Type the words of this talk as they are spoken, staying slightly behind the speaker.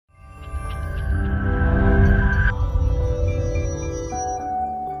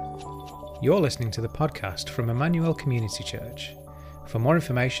You're listening to the podcast from Emmanuel Community Church. For more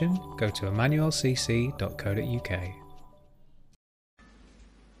information, go to emmanuelcc.co.uk.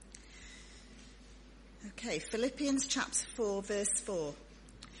 Okay, Philippians chapter 4, verse 4.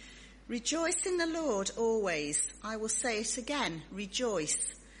 Rejoice in the Lord always. I will say it again,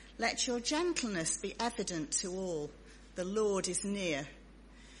 rejoice. Let your gentleness be evident to all. The Lord is near.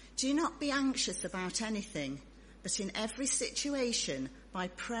 Do not be anxious about anything, but in every situation, by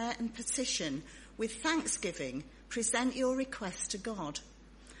prayer and petition, with thanksgiving, present your requests to God.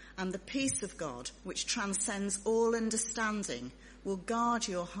 And the peace of God, which transcends all understanding, will guard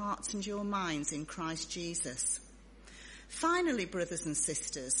your hearts and your minds in Christ Jesus. Finally, brothers and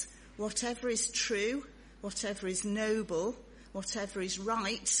sisters, whatever is true, whatever is noble, whatever is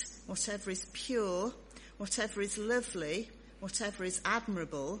right, whatever is pure, whatever is lovely, whatever is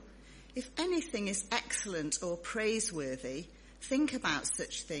admirable, if anything is excellent or praiseworthy, think about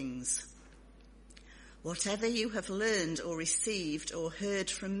such things. Whatever you have learned or received or heard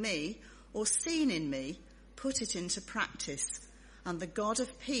from me or seen in me, put it into practice, and the God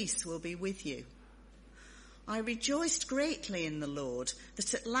of peace will be with you. I rejoiced greatly in the Lord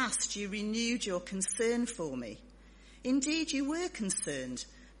that at last you renewed your concern for me. Indeed, you were concerned,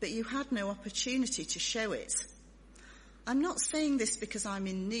 but you had no opportunity to show it. I'm not saying this because I'm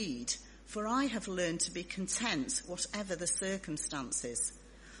in need, for I have learned to be content whatever the circumstances.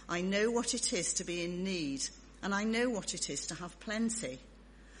 I know what it is to be in need, and I know what it is to have plenty.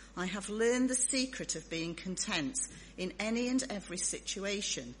 I have learned the secret of being content in any and every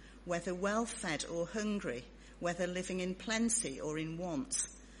situation, whether well-fed or hungry, whether living in plenty or in want.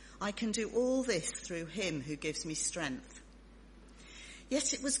 I can do all this through him who gives me strength.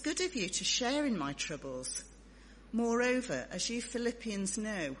 Yet it was good of you to share in my troubles. Moreover, as you Philippians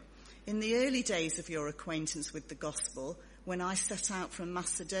know, in the early days of your acquaintance with the gospel, when I set out from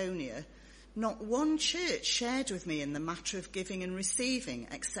Macedonia, not one church shared with me in the matter of giving and receiving,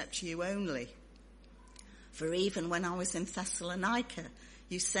 except you only. For even when I was in Thessalonica,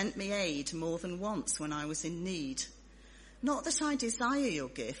 you sent me aid more than once when I was in need. Not that I desire your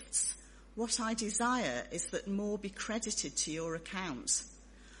gifts. What I desire is that more be credited to your account.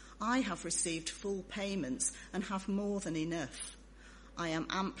 I have received full payment and have more than enough. I am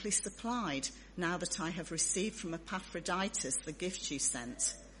amply supplied now that I have received from Epaphroditus the gifts you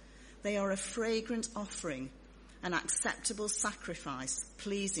sent. They are a fragrant offering, an acceptable sacrifice,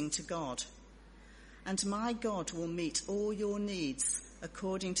 pleasing to God. And my God will meet all your needs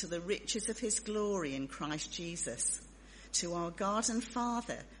according to the riches of his glory in Christ Jesus. To our God and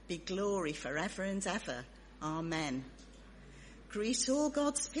Father be glory forever and ever. Amen. Greet all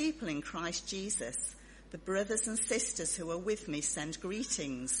God's people in Christ Jesus. The brothers and sisters who are with me send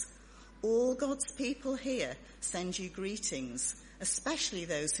greetings. All God's people here send you greetings, especially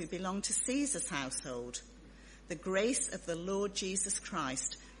those who belong to Caesar's household. The grace of the Lord Jesus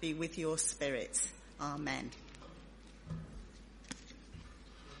Christ be with your spirit. Amen.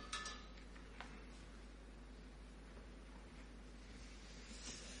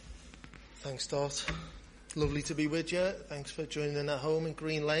 Thanks, Dot. Lovely to be with you. Thanks for joining at home in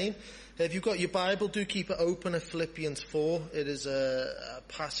Green Lane. If you've got your Bible, do keep it open at Philippians 4. It is a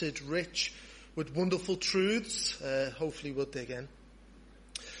passage rich with wonderful truths. Hopefully we'll dig in.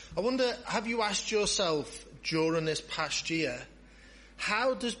 I wonder, have you asked yourself during this past year,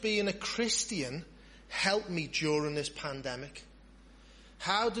 how does being a Christian help me during this pandemic?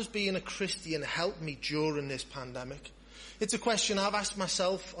 How does being a Christian help me during this pandemic? It's a question I've asked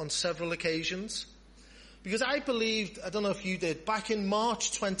myself on several occasions. Because I believed, I don't know if you did, back in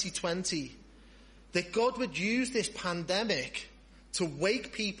March 2020, that God would use this pandemic to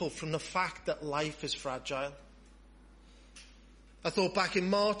wake people from the fact that life is fragile. I thought back in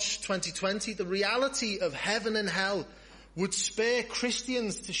March 2020, the reality of heaven and hell would spare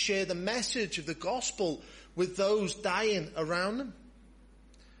Christians to share the message of the gospel with those dying around them.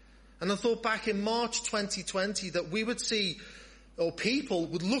 And I thought back in March 2020 that we would see, or people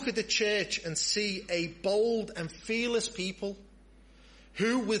would look at the church and see a bold and fearless people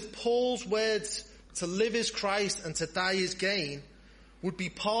who, with Paul's words, to live is Christ and to die is gain, would be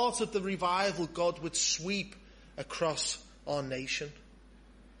part of the revival God would sweep across our nation.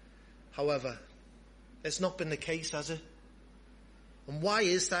 However, it's not been the case, has it? And why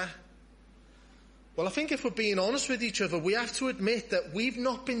is that? Well, I think if we're being honest with each other, we have to admit that we've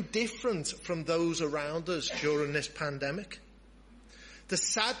not been different from those around us during this pandemic. The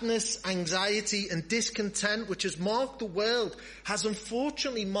sadness, anxiety and discontent which has marked the world has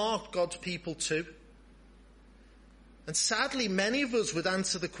unfortunately marked God's people too. And sadly, many of us would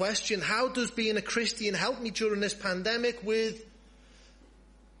answer the question, how does being a Christian help me during this pandemic, with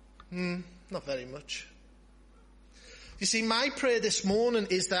Not very much. You see, my prayer this morning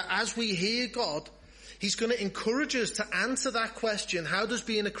is that as we hear God, he's going to encourage us to answer that question, how does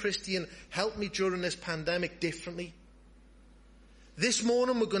being a Christian help me during this pandemic differently? This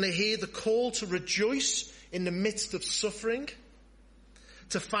morning we're going to hear the call to rejoice in the midst of suffering,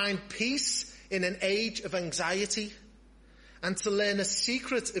 to find peace in an age of anxiety, and to learn a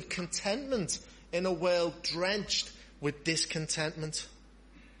secret of contentment in a world drenched with discontentment.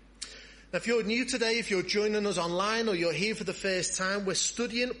 Now, if you're new today, if you're joining us online or you're here for the first time, we're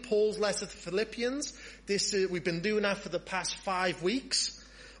studying Paul's letter to Philippians. We've been doing that for the past 5 weeks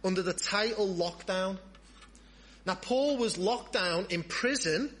under the title Lockdown. Now, Paul was locked down in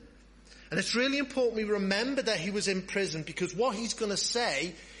prison, and it's really important we remember that he was in prison, because what he's going to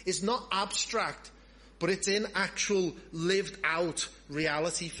say is not abstract, but it's in actual lived out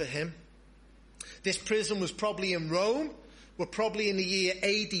reality for him. This prison was probably in Rome. We're probably in the year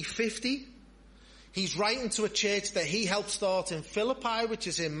AD 50. He's writing to a church that he helped start in Philippi, which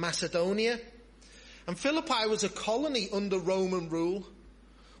is in Macedonia. And Philippi was a colony under Roman rule,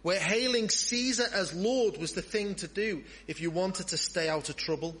 where hailing Caesar as Lord was the thing to do if you wanted to stay out of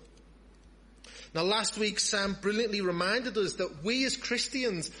trouble. Now, last week Sam brilliantly reminded us that we as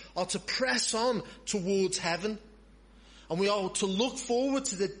Christians are to press on towards heaven. And we are to look forward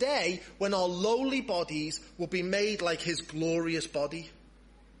to the day when our lowly bodies will be made like his glorious body.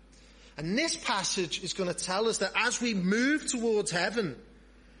 And this passage is going to tell us that as we move towards heaven,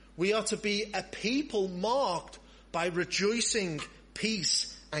 we are to be a people marked by rejoicing,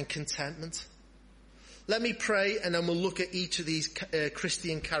 peace, and contentment. Let me pray, and then we'll look at each of these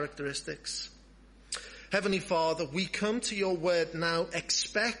Christian characteristics. Heavenly Father, we come to your word now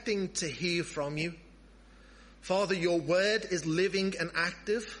expecting to hear from you. Father, your word is living and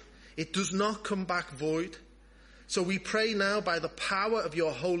active. It does not come back void. So we pray now by the power of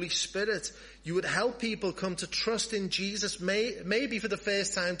your Holy Spirit, you would help people come to trust in Jesus, maybe for the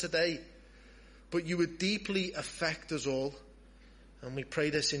first time today, but you would deeply affect us all. And we pray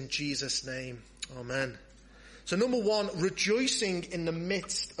this in Jesus' name. Amen. So number one, rejoicing in the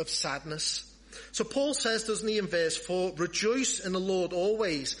midst of sadness. So Paul says, doesn't he, in verse 4, rejoice in the Lord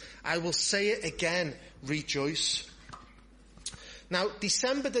always. I will say it again, rejoice. Now,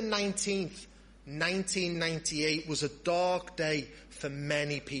 December the 19th, 1998 was a dark day for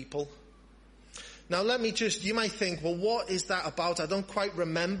many people. Now you might think, well, what is that about? I don't quite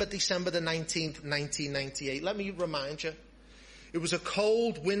remember December the 19th, 1998. Let me remind you. It was a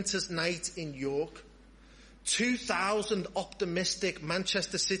cold winter's night in York. 2,000 optimistic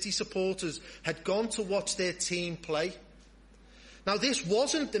Manchester City supporters had gone to watch their team play. Now, this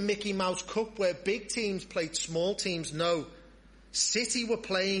wasn't the Mickey Mouse Cup where big teams played small teams. No. City were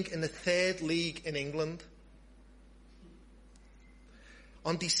playing in the third league in England.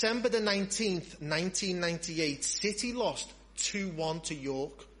 On December the 19th, 1998, City lost 2-1 to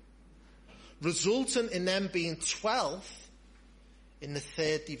York, resulting in them being 12th in the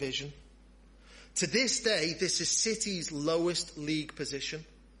third division. To this day, this is City's lowest league position.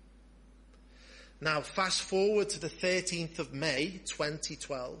 Now, fast forward to the 13th of May,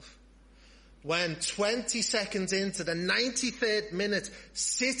 2012, when 20 seconds into the 93rd minute,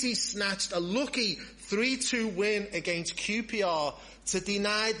 City snatched a lucky 3-2 win against QPR to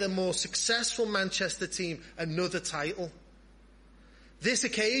deny the more successful Manchester team another title. This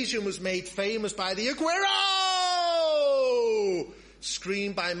occasion was made famous by the Aguero!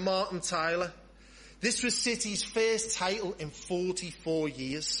 Screamed by Martin Tyler. This was City's first title in 44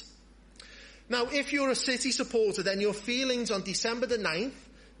 years. Now, if you're a City supporter, then your feelings on December the 19th,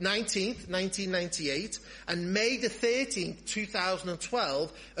 1998, and May the 13th,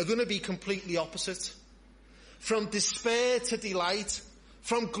 2012, are going to be completely opposite. From despair to delight,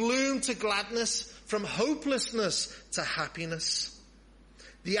 from gloom to gladness, from hopelessness to happiness.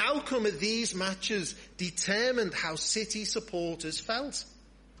 The outcome of these matches determined how City supporters felt.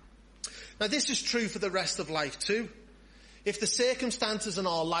 Now, this is true for the rest of life too. If the circumstances in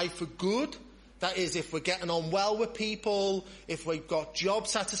our life are good, that is, if we're getting on well with people, if we've got job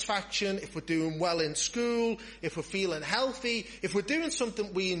satisfaction, if we're doing well in school, if we're feeling healthy, if we're doing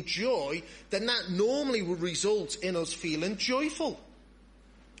something we enjoy, then that normally will result in us feeling joyful.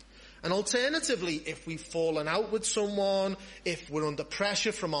 And alternatively, if we've fallen out with someone, if we're under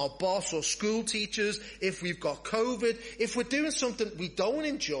pressure from our boss or school teachers, if we've got COVID, if we're doing something we don't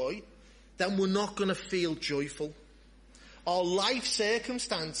enjoy, then we're not going to feel joyful. Our life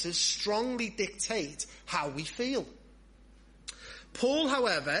circumstances strongly dictate how we feel. Paul,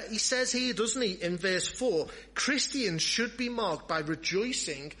 however, he says here, doesn't he, in verse 4, Christians should be marked by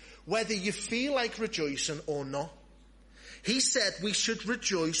rejoicing whether you feel like rejoicing or not. He said we should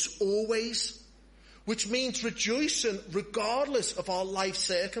rejoice always, which means rejoicing regardless of our life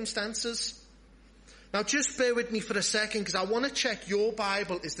circumstances. Now just bear with me for a second, because I want to check your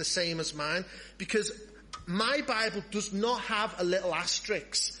Bible is the same as mine, because my Bible does not have a little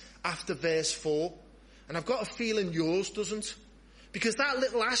asterisk after verse 4. And I've got a feeling yours doesn't. Because that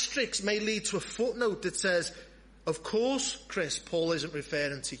little asterisk may lead to a footnote that says, of course, Chris, Paul isn't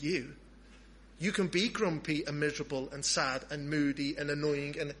referring to you. You can be grumpy and miserable and sad and moody and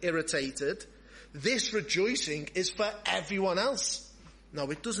annoying and irritated. This rejoicing is for everyone else.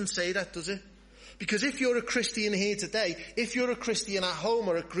 No, it doesn't say that, does it? Because if you're a Christian here today, if you're a Christian at home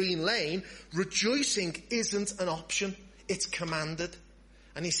or at Green Lane, rejoicing isn't an option. It's commanded.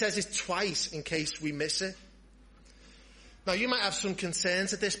 And he says it twice in case we miss it. Now you might have some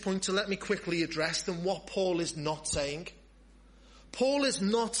concerns at this point, so let me quickly address them. What Paul is not saying. Paul is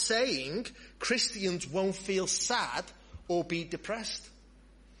not saying Christians won't feel sad or be depressed.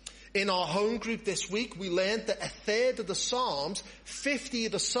 In our home group this week, we learned that a third of the Psalms, 50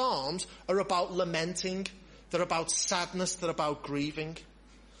 of the Psalms, are about lamenting. They're about sadness. They're about grieving.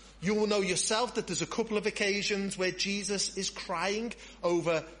 You will know yourself that there's a couple of occasions where Jesus is crying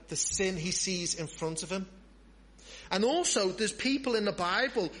over the sin he sees in front of him. And also, there's people in the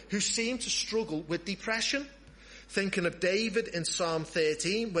Bible who seem to struggle with depression. Thinking of David in Psalm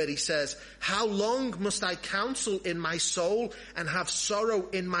 13, where he says, how long must I counsel in my soul and have sorrow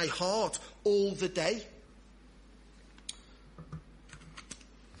in my heart all the day?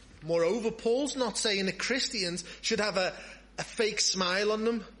 Moreover, Paul's not saying that Christians should have a fake smile on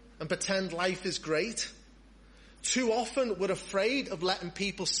them and pretend life is great. Too often we're afraid of letting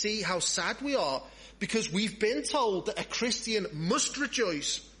people see how sad we are, because we've been told that a Christian must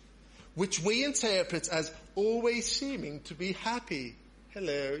rejoice, which we interpret as always seeming to be happy.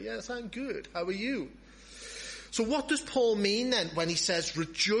 Hello, yes, I'm good. How are you? So what does Paul mean then when he says,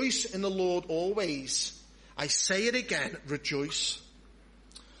 rejoice in the Lord always? I say it again, rejoice.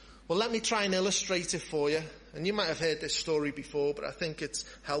 Well, let me try and illustrate it for you. And you might have heard this story before, but I think it's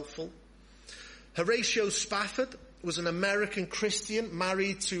helpful. Horatio Spafford was an American Christian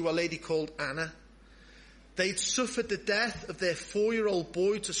married to a lady called Anna. They'd suffered the death of their 4-year-old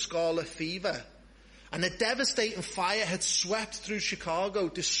boy to scarlet fever. And a devastating fire had swept through Chicago,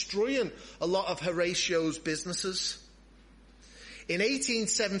 destroying a lot of Horatio's businesses. In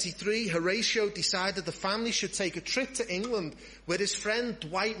 1873, Horatio decided the family should take a trip to England, where his friend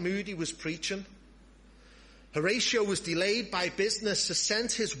Dwight Moody was preaching. Horatio was delayed by business, so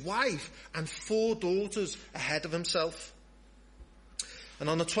sent his wife and 4 daughters ahead of himself. And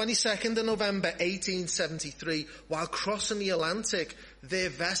on the 22nd of November 1873, while crossing the Atlantic, their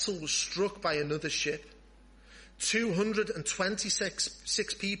vessel was struck by another ship.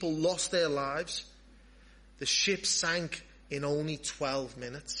 226 people lost their lives. The ship sank in only 12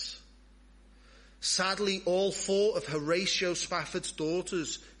 minutes. Sadly, all 4 of Horatio Spafford's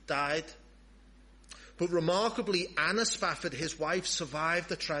daughters died. But remarkably, Anna Spafford, his wife, survived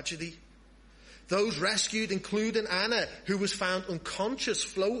the tragedy. Those rescued, including Anna, who was found unconscious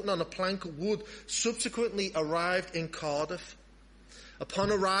floating on a plank of wood, subsequently arrived in Cardiff.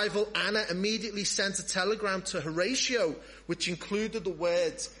 Upon arrival, Anna immediately sent a telegram to Horatio, which included the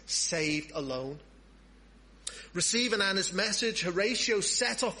words, saved alone. Receiving Anna's message, Horatio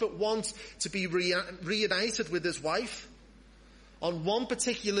set off at once to be reunited with his wife. On one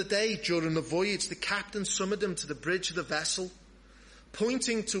particular day during the voyage, the captain summoned him to the bridge of the vessel.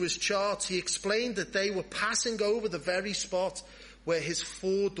 Pointing to his charts, he explained that they were passing over the very spot where his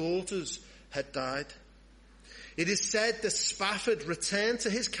 4 daughters had died. It is said that Spafford returned to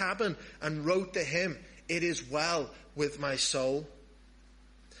his cabin and wrote the hymn, "It is well with my soul."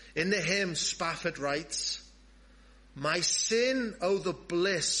 In the hymn, Spafford writes, "My sin, oh the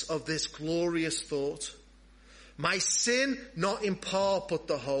bliss of this glorious thought. My sin, not in part but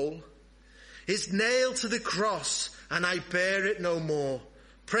the whole, is nailed to the cross, and I bear it no more.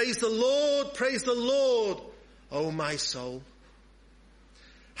 Praise the Lord, oh my soul."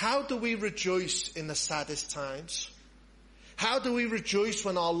 How do we rejoice in the saddest times? How do we rejoice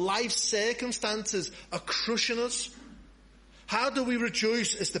when our life circumstances are crushing us? How do we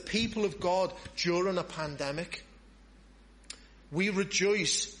rejoice as the people of God during a pandemic? We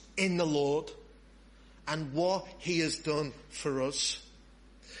rejoice in the Lord and what he has done for us.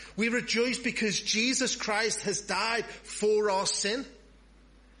 We rejoice because Jesus Christ has died for our sin.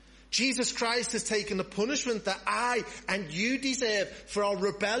 Jesus Christ has taken the punishment that I and you deserve for our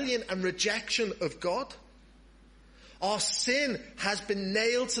rebellion and rejection of God. Our sin has been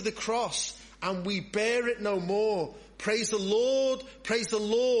nailed to the cross and we bear it no more. Praise the Lord,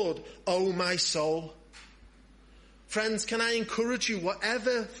 oh my soul. Friends, can I encourage you,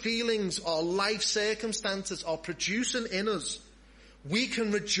 whatever feelings or life circumstances are producing in us, we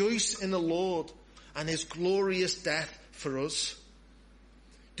can rejoice in the Lord and his glorious death for us.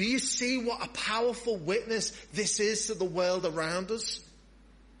 Do you see what a powerful witness this is to the world around us?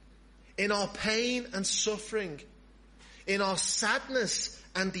 In our pain and suffering, in our sadness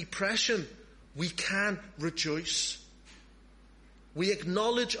and depression, we can rejoice. We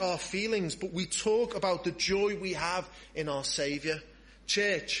acknowledge our feelings, but we talk about the joy we have in our Saviour.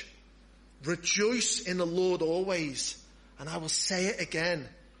 Church, rejoice in the Lord always. And I will say it again,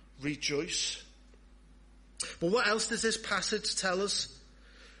 rejoice. But what else does this passage tell us?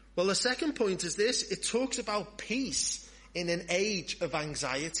 Well, the second point is this. It talks about peace in an age of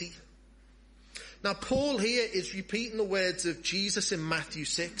anxiety. Now, Paul here is repeating the words of Jesus in Matthew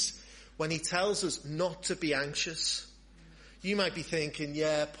 6 when he tells us not to be anxious. You might be thinking,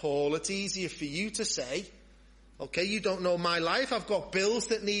 yeah, Paul, it's easier for you to say. Okay, you don't know my life. I've got bills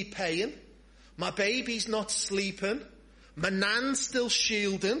that need paying. My baby's not sleeping. My nan's still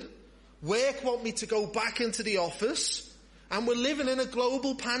shielding. Work want me to go back into the office. And we're living in a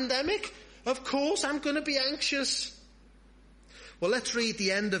global pandemic. Of course I'm going to be anxious. Well, let's read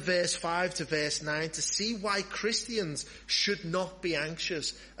the end of verse 5 to verse 9 to see why Christians should not be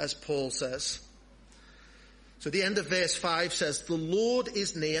anxious, as Paul says. So the end of verse 5 says, "The Lord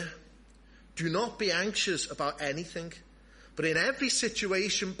is near. Do not be anxious about anything, but in every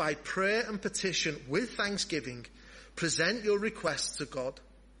situation by prayer and petition with thanksgiving, present your requests to God.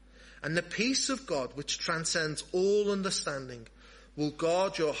 And the peace of God, which transcends all understanding, will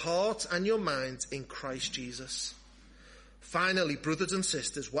guard your hearts and your minds in Christ Jesus. Finally, brothers and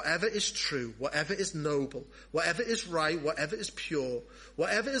sisters, whatever is true, whatever is noble, whatever is right, whatever is pure,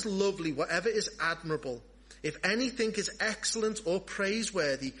 whatever is lovely, whatever is admirable, if anything is excellent or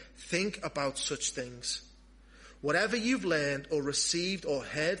praiseworthy, think about such things. Whatever you've learned or received or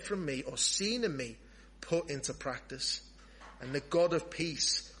heard from me or seen in me, put into practice, and the God of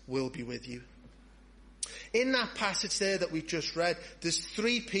peace will be with you." In that passage there that we've just read, there's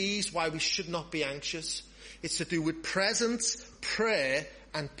 3 P's why we should not be anxious. It's to do with presence, prayer,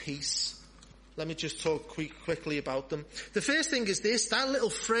 and peace. Let me just talk quickly about them. The first thing is this, that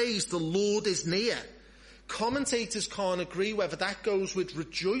little phrase, "the Lord is near." Commentators can't agree whether that goes with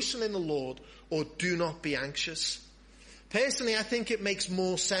rejoicing in the Lord or do not be anxious. Personally, I think it makes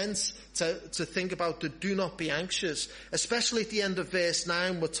more sense to think about the do not be anxious, especially at the end of verse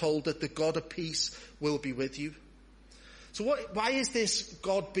 9 we're told that the God of peace will be with you. So why is this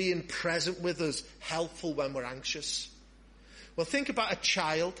God being present with us helpful when we're anxious? Well, think about a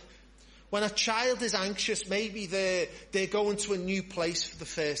child. When a child is anxious, maybe they're going to a new place for the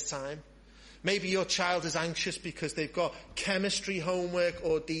first time. Maybe your child is anxious because they've got chemistry homework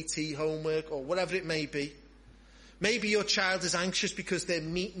or DT homework or whatever it may be. Maybe your child is anxious because they're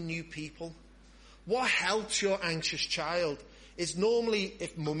meeting new people. What helps your anxious child is normally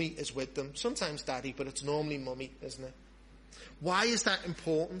if mummy is with them. Sometimes daddy, but it's normally mummy, isn't it? Why is that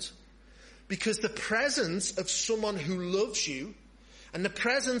important? Because the presence of someone who loves you and the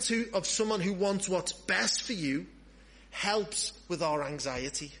presence of someone who wants what's best for you helps with our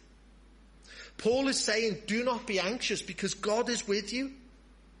anxiety. Paul is saying, do not be anxious because God is with you.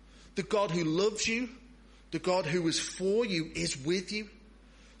 The God who loves you, the God who is for you is with you.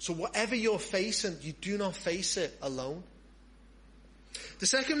 So whatever you're facing, you do not face it alone. The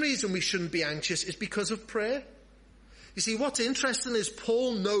second reason we shouldn't be anxious is because of prayer. You see, what's interesting is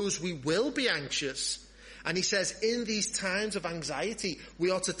Paul knows we will be anxious. And he says in these times of anxiety,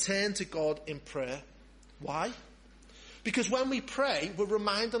 we are to turn to God in prayer. Why? Because when we pray, we're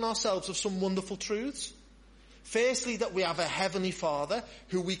reminding ourselves of some wonderful truths. Firstly, that we have a heavenly Father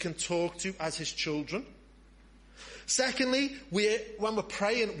who we can talk to as his children. Secondly, when we're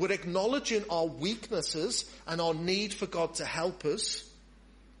praying, we're acknowledging our weaknesses and our need for God to help us.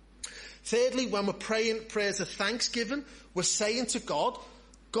 Thirdly, when we're praying prayers of thanksgiving, we're saying to God,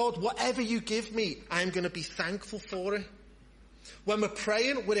 God, whatever you give me, I'm going to be thankful for it. When we're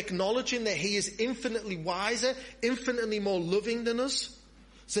praying, we're acknowledging that he is infinitely wiser, infinitely more loving than us.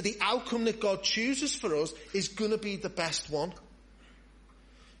 So the outcome that God chooses for us is going to be the best one.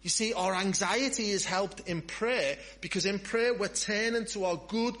 You see, our anxiety is helped in prayer because in prayer we're turning to our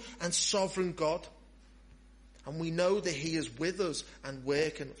good and sovereign God. And we know that he is with us and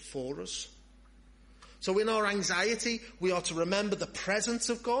working for us. So in our anxiety, we are to remember the presence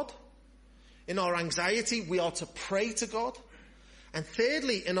of God. In our anxiety, we are to pray to God. And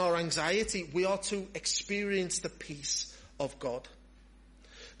thirdly, in our anxiety, we are to experience the peace of God.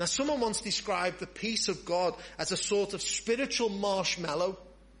 Now, someone once described the peace of God as a sort of spiritual marshmallow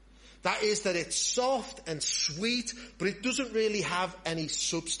That is that it's soft and sweet, but it doesn't really have any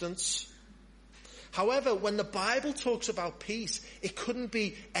substance. However, when the Bible talks about peace, it couldn't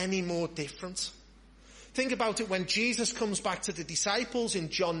be any more different. Think about it when Jesus comes back to the disciples in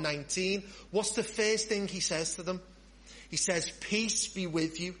John 19. What's the first thing he says to them? He says, "Peace be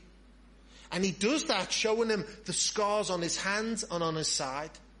with you." And he does that showing them the scars on his hands and on his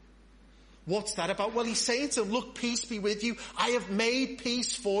side. What's that about? Well, he's saying to them, look, peace be with you. I have made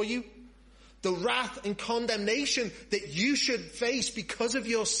peace for you. The wrath and condemnation that you should face because of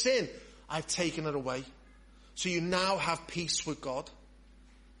your sin, I've taken it away. So you now have peace with God.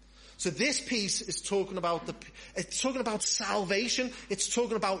 So this peace is talking about it's talking about salvation. It's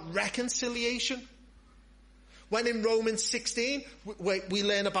talking about reconciliation. When in Romans 16, we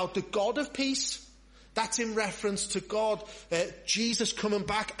learn about the God of peace. That's in reference to God, Jesus coming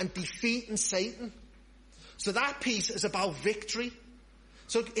back and defeating Satan. So that peace is about victory.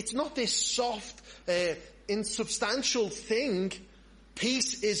 So it's not this soft, insubstantial thing.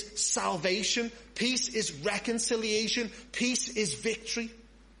 Peace is salvation. Peace is reconciliation. Peace is victory.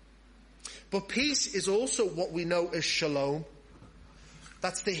 But peace is also what we know as shalom.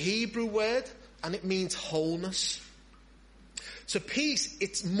 That's the Hebrew word, and it means wholeness. So peace,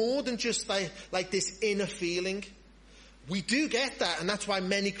 it's more than just like this inner feeling. We do get that, and that's why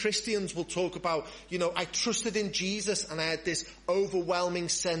many Christians will talk about, I trusted in Jesus and I had this overwhelming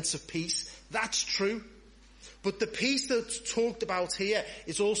sense of peace. That's true. But the peace that's talked about here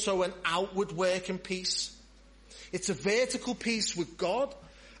is also an outward working peace. It's a vertical peace with God,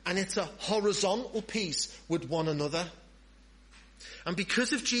 and it's a horizontal peace with one another. And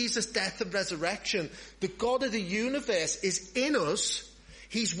because of Jesus' death and resurrection, the God of the universe is in us.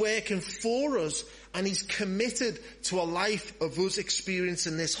 He's working for us, and he's committed to a life of us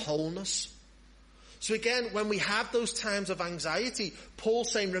experiencing this wholeness. So again, when we have those times of anxiety,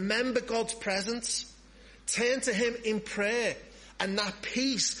 Paul's saying, remember God's presence. Turn to him in prayer, and that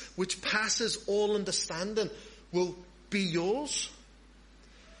peace which passes all understanding will be yours.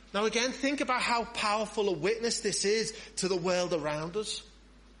 Now again, think about how powerful a witness this is to the world around us.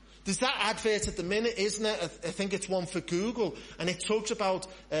 There's that advert at the minute, isn't it? I think it's one for Google, and it talks about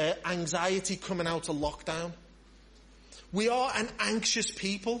anxiety coming out of lockdown. We are an anxious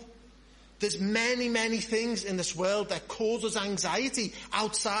people. There's many, many things in this world that cause us anxiety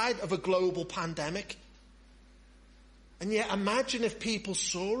outside of a global pandemic. And yet imagine if people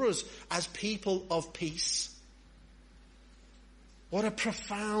saw us as people of peace. What a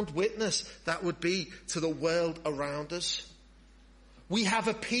profound witness that would be to the world around us. We have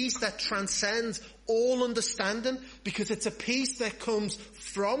a peace that transcends all understanding because it's a peace that comes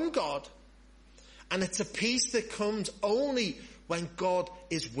from God. And it's a peace that comes only when God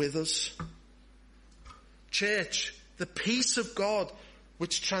is with us. Church, the peace of God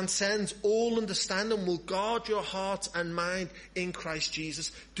which transcends all understanding will guard your heart and mind in Christ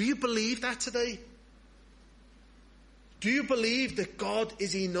Jesus. Do you believe that today? Do you believe that God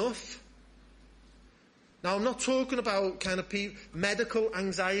is enough? Now, I'm not talking about kind of medical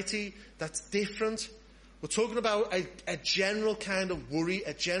anxiety. That's different. We're talking about a general kind of worry,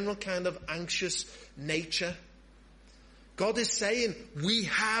 a general kind of anxious nature. God is saying we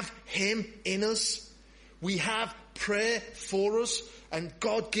have him in us. We have prayer for us, and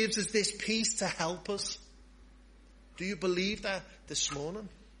God gives us this peace to help us. Do you believe that this morning?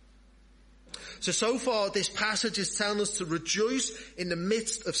 So far, this passage is telling us to rejoice in the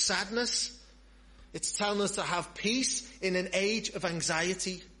midst of sadness. It's telling us to have peace in an age of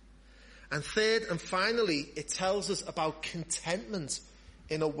anxiety. And third and finally, it tells us about contentment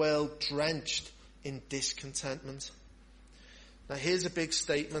in a world drenched in discontentment. Now here's a big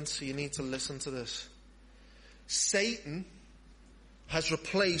statement, so you need to listen to this. Satan has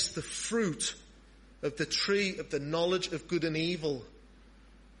replaced the fruit of the tree of the knowledge of good and evil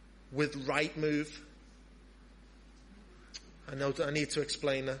with right move. I know that I need to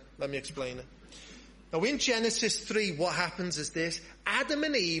explain that. Let me explain it. Now in Genesis 3, what happens is this. Adam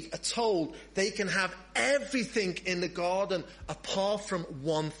and Eve are told they can have everything in the garden apart from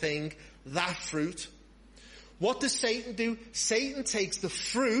one thing, that fruit. What does Satan do? Satan takes the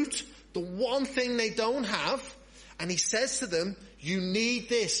fruit, the one thing they don't have, and he says to them, you need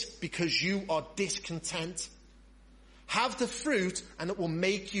this because you are discontent. Have the fruit and it will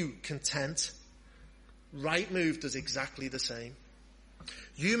make you content. Right move does exactly the same.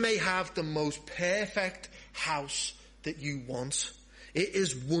 You may have the most perfect house that you want. It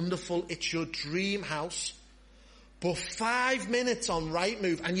is wonderful. It's your dream house. But 5 minutes on right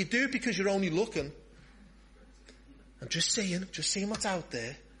move, and you do it because you're only looking. I'm just seeing what's out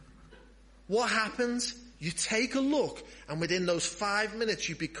there. What happens? You take a look, and within those 5 minutes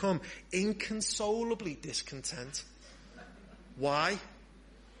you become inconsolably discontent. Why?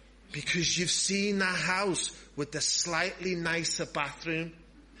 Because you've seen that house with the slightly nicer bathroom.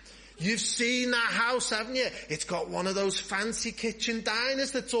 You've seen that house, haven't you? It's got one of those fancy kitchen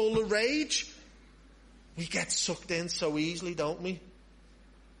diners that's all the rage. We get sucked in so easily, don't we?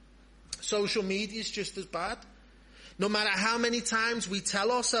 Social media is just as bad. No matter how many times we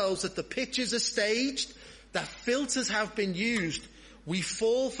tell ourselves that the pictures are staged, that filters have been used, we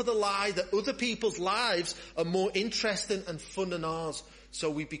fall for the lie that other people's lives are more interesting and fun than ours, so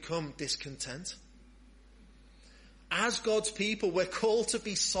we become discontent. As God's people, we're called to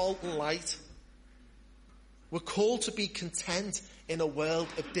be salt and light. We're called to be content in a world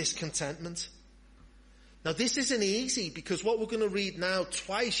of discontentment. Now this isn't easy, because what we're going to read now,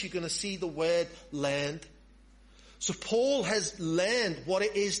 twice you're going to see the word learned. So Paul has learned what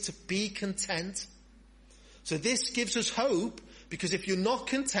it is to be content. So this gives us hope, because if you're not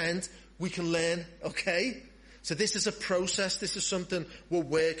content, we can learn, okay? So this is a process. This is something we're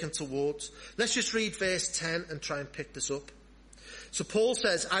working towards. Let's just read verse 10 and try and pick this up. So Paul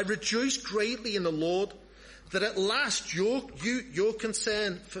says, I rejoice greatly in the Lord that at last your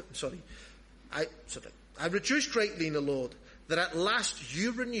concern for, I rejoice greatly in the Lord that at last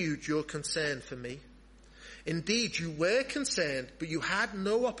you renewed your concern for me. Indeed, you were concerned, but you had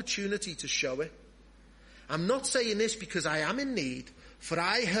no opportunity to show it. I'm not saying this because I am in need, for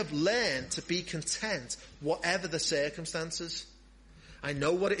I have learned to be content whatever the circumstances. I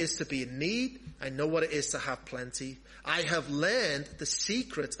know what it is to be in need. I know what it is to have plenty. I have learned the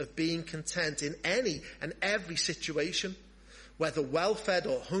secret of being content in any and every situation, whether well-fed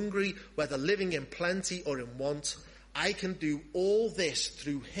or hungry, whether living in plenty or in want. I can do all this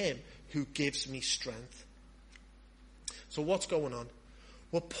through him who gives me strength. So what's going on?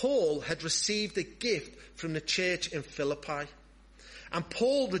 Well, Paul had received a gift from the church in Philippi. And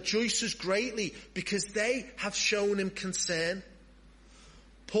Paul rejoices greatly because they have shown him concern.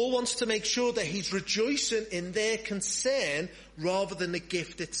 Paul wants to make sure that he's rejoicing in their concern rather than the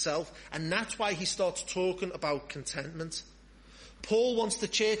gift itself. And that's why he starts talking about contentment. Paul wants the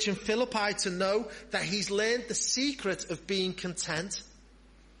church in Philippi to know that he's learned the secret of being content.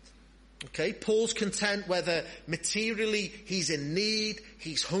 Okay, Paul's content whether materially he's in need,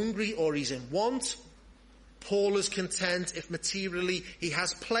 he's hungry, or he's in want. Paul is content if materially he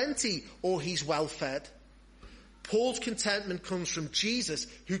has plenty or he's well fed. Paul's contentment comes from Jesus,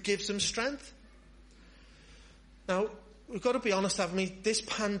 who gives him strength. Now, we've got to be honest, haven't we? This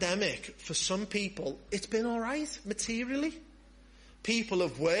pandemic, for some people, it's been all right materially. People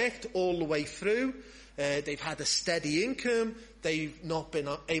have worked all the way through. They've had a steady income. They've not been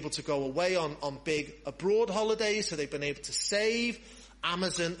able to go away on big abroad holidays, so they've been able to save.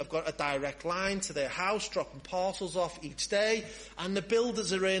 Amazon have got a direct line to their house, dropping parcels off each day. And the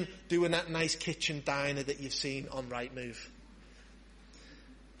builders are in doing that nice kitchen diner that you've seen on Rightmove.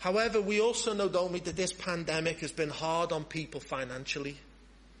 However, we also know, don't we, that this pandemic has been hard on people financially.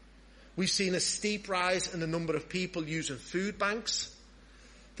 We've seen a steep rise in the number of people using food banks.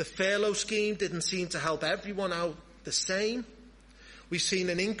 The furlough scheme didn't seem to help everyone out the same. We've seen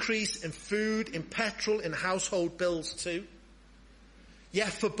an increase in food, in petrol, in household bills too. Yet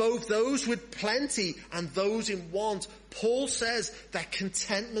for both those with plenty and those in want, Paul says that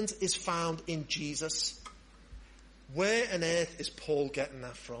contentment is found in Jesus. Where on earth is Paul getting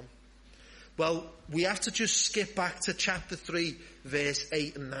that from? Well, we have to just skip back to chapter 3, verse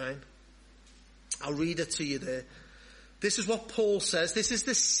 8 and 9. I'll read it to you there. This is what Paul says. This is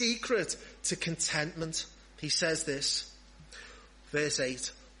the secret to contentment. He says this, verse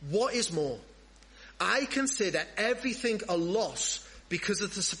 8. What is more, I consider everything a loss because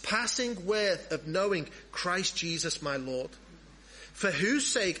of the surpassing worth of knowing Christ Jesus my Lord, for whose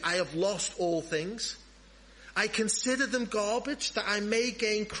sake I have lost all things. I consider them garbage that I may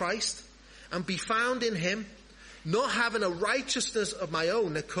gain Christ and be found in him, not having a righteousness of my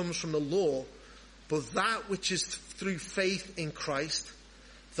own that comes from the law, but that which is through faith in Christ,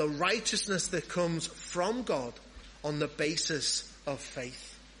 the righteousness that comes from God on the basis of faith.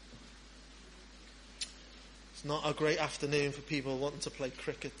 It's not a great afternoon for people wanting to play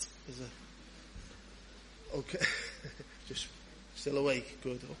cricket, is it? Okay. Just still awake.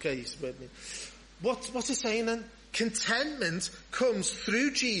 Good. Okay, he's with me. What's he saying then? Contentment comes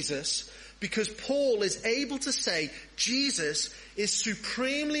through Jesus because Paul is able to say Jesus is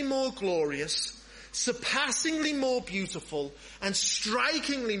supremely more glorious, surpassingly more beautiful, and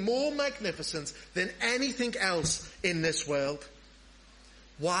strikingly more magnificent than anything else in this world.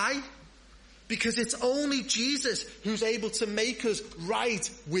 Why? Because it's only Jesus who's able to make us right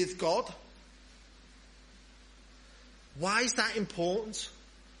with God. Why is that important?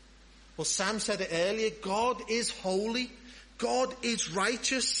 Well, Sam said it earlier. God is holy. God is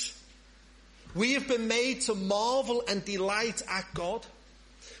righteous. We have been made to marvel and delight at God.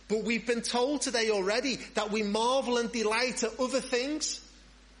 But we've been told today already that we marvel and delight at other things,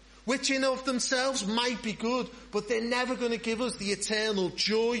 which in of themselves might be good, but they're never going to give us the eternal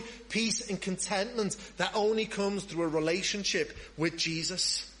joy, peace and contentment that only comes through a relationship with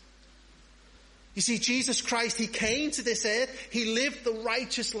Jesus. You see, Jesus Christ, he came to this earth. He lived the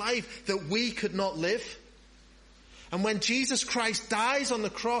righteous life that we could not live. And when Jesus Christ dies on the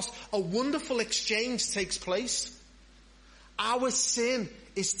cross, a wonderful exchange takes place. Our sin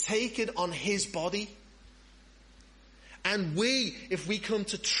is taken on his body. And we, if we come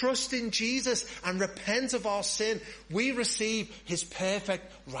to trust in Jesus and repent of our sin, we receive his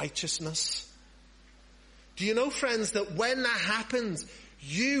perfect righteousness. Do you know, friends, that when that happens,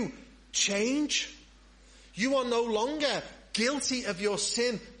 you change? You are no longer guilty of your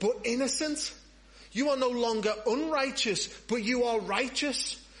sin, but innocent. You are no longer unrighteous, but you are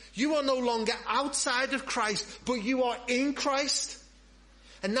righteous. You are no longer outside of Christ, but you are in Christ.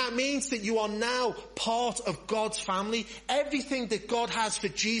 And that means that you are now part of God's family. Everything that God has for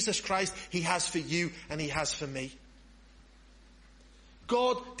Jesus Christ, he has for you and he has for me.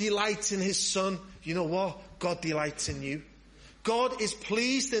 God delights in his Son. You know what? God delights in you. God is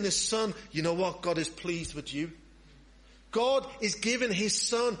pleased in his Son. You know what? God is pleased with you. God is giving his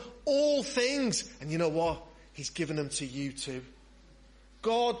Son all things. And you know what? He's given them to you too.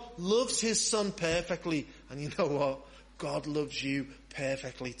 God loves his Son perfectly. And you know what? God loves you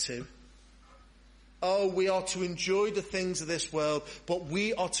perfectly too. Oh, we are to enjoy the things of this world, but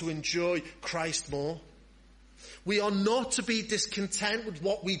we are to enjoy Christ more. We are not to be discontent with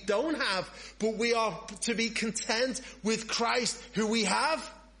what we don't have, but we are to be content with Christ who we have.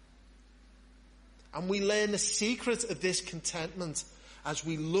 And we learn the secret of this contentment as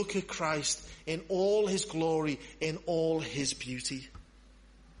we look at Christ in all his glory, in all his beauty.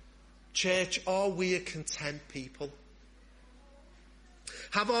 Church, are we a content people?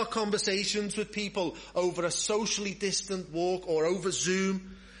 Have our conversations with people over a socially distant walk or over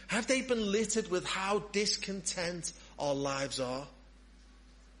Zoom, have they been littered with how discontent our lives are?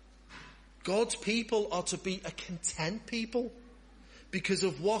 God's people are to be a content people because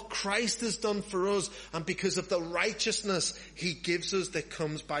of what Christ has done for us and because of the righteousness he gives us that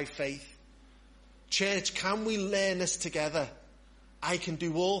comes by faith. Church, can we learn this together? I can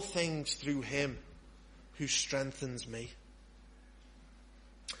do all things through him who strengthens me.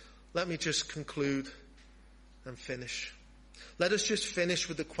 Let me just conclude and finish. Let us just finish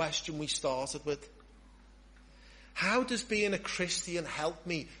with the question we started with. How does being a Christian help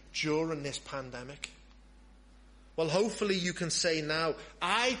me during this pandemic? Well, hopefully you can say now,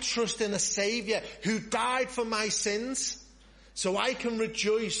 I trust in a Saviour who died for my sins, so I can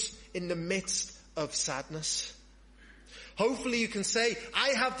rejoice in the midst of sadness. Hopefully you can say, I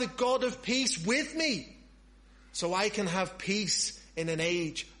have the God of peace with me, so I can have peace in an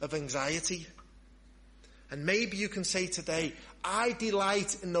age of anxiety. And maybe you can say today, I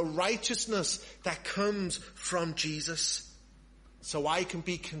delight in the righteousness that comes from Jesus, so I can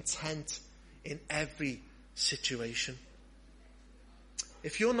be content in every situation.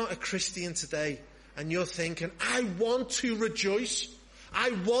 If you're not a Christian today and you're thinking, I want to rejoice,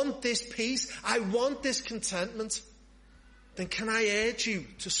 I want this peace, I want this contentment, then can I urge you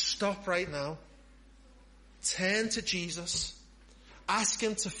to stop right now, turn to Jesus, ask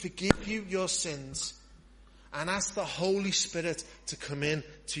him to forgive you your sins, and ask the Holy Spirit to come in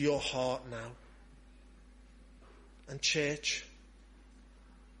to your heart now. And church,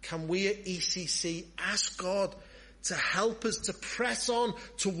 can we at ECC ask God to help us to press on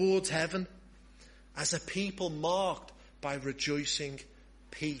towards heaven as a people marked by rejoicing,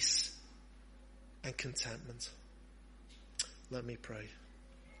 peace, and contentment? Let me pray.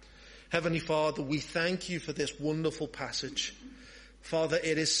 Heavenly Father, we thank you for this wonderful passage. Father,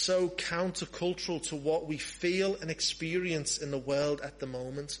 it is so countercultural to what we feel and experience in the world at the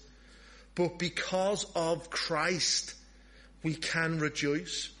moment. But because of Christ, we can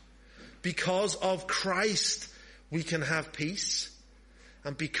rejoice. Because of Christ, we can have peace.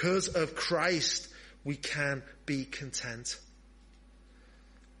 And because of Christ, we can be content.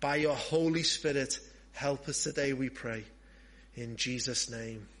 By your Holy Spirit, help us today, we pray. In Jesus'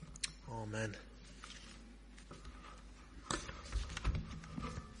 name, amen.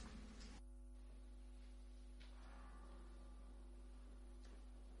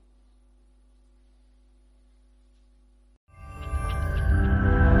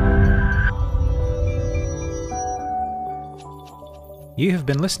 You have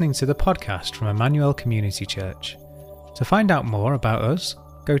been listening to the podcast from Emmanuel Community Church. To find out more about us,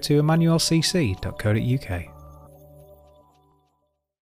 go to emmanuelcc.co.uk.